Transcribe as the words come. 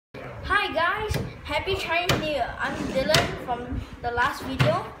Happy Chinese New Year. I'm Dylan from the last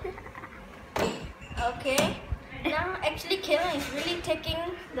video. Okay. Now actually Kaylin is really taking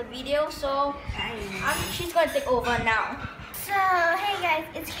the video, so she's gonna take over now. So hey guys,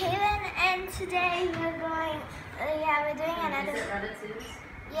 it's Kaylin, and today we're doing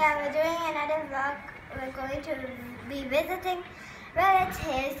another vlog. We're going to be visiting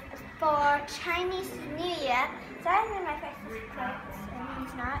relatives for Chinese New Year. So I'm in my Christmas clothes and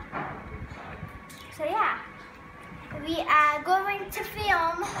he's not. So yeah, we are going to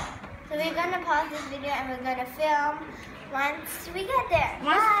film. So we're gonna pause this video and we're gonna film once we get there.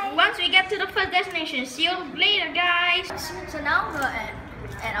 Once we get to the first destination. See you later, guys. So now we're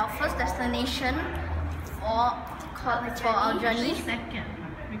at our first destination for our journey. Second,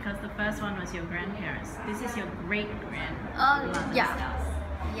 because the first one was your grandparents. This is your great-grand.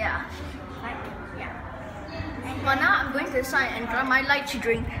 Yeah. But now I'm going to the side and grab my lychee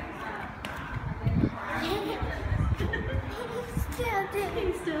drink.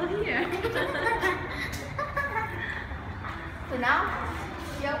 He's still here. So now,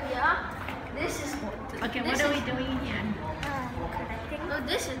 here we are. This is Okay, what are we doing here? So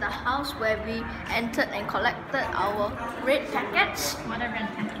this is the house where we entered and collected our red packets. What are red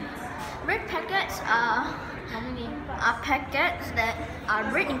packets? Red packets are packets that are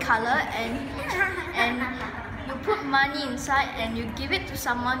red in color, and you put money inside and you give it to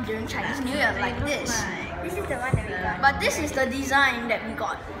someone during Chinese New Year, like this. This is the one that we got. But this is the design that we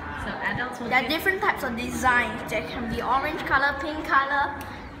got. So adults will There are give different types of designs. There can be orange color, pink color,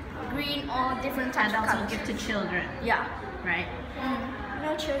 green, or different types of adults will colors. give to children, Yeah. right?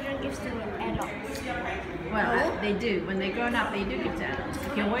 No children gives to adults. Well, they do. When they're grown up, they do give to adults.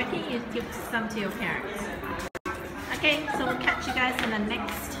 If you're working, you give some to your parents. Okay, so we'll catch you guys in the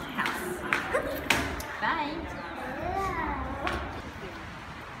next house. Bye.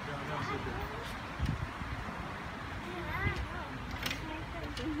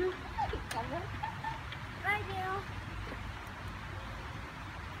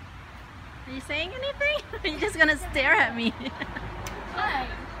 Are you saying anything? Or are you just gonna stare at me? Hi.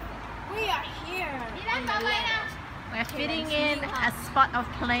 We are here. We're fitting in a spot of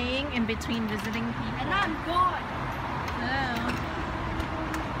playing in between visiting people. And I'm gone. Oh.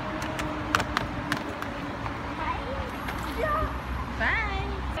 Bye.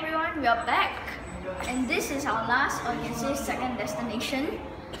 Everyone, we are back. And this is our last, or you can say second destination.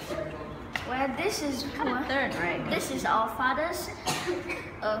 Where this is Third, right? This is our father's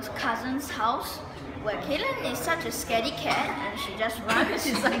cousin's house, where Kaylin is such a scaredy cat and she just runs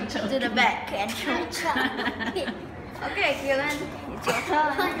She's like to the back and chokes. Okay, Kaylin, it's your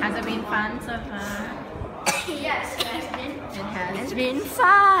turn. Has it been fun so far? Yes, it has been. It has. It's been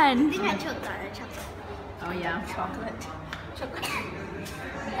fun. I think I choked on it. Oh yeah. Chocolate.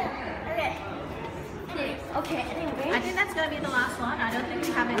 Okay. Okay, anyway. I think that's gonna be the last one. I don't think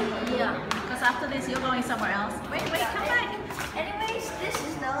we have any. Yeah. Because after this, you're going somewhere else. Wait, come back. Anyways, this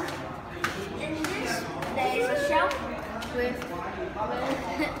is there is a shelf with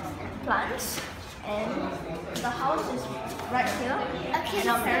plants, and the house is right here. Okay, And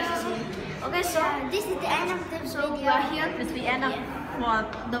our parents is here. Okay, so this is the end of the we video. are here. It's the end of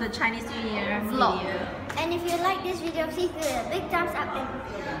the Chinese New Year Vlog. video. And if you like this video, please give it a big thumbs up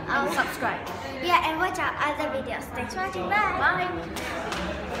and Subscribe. yeah, and watch our other videos. Thanks for watching. Bye.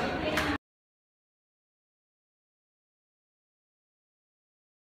 Bye.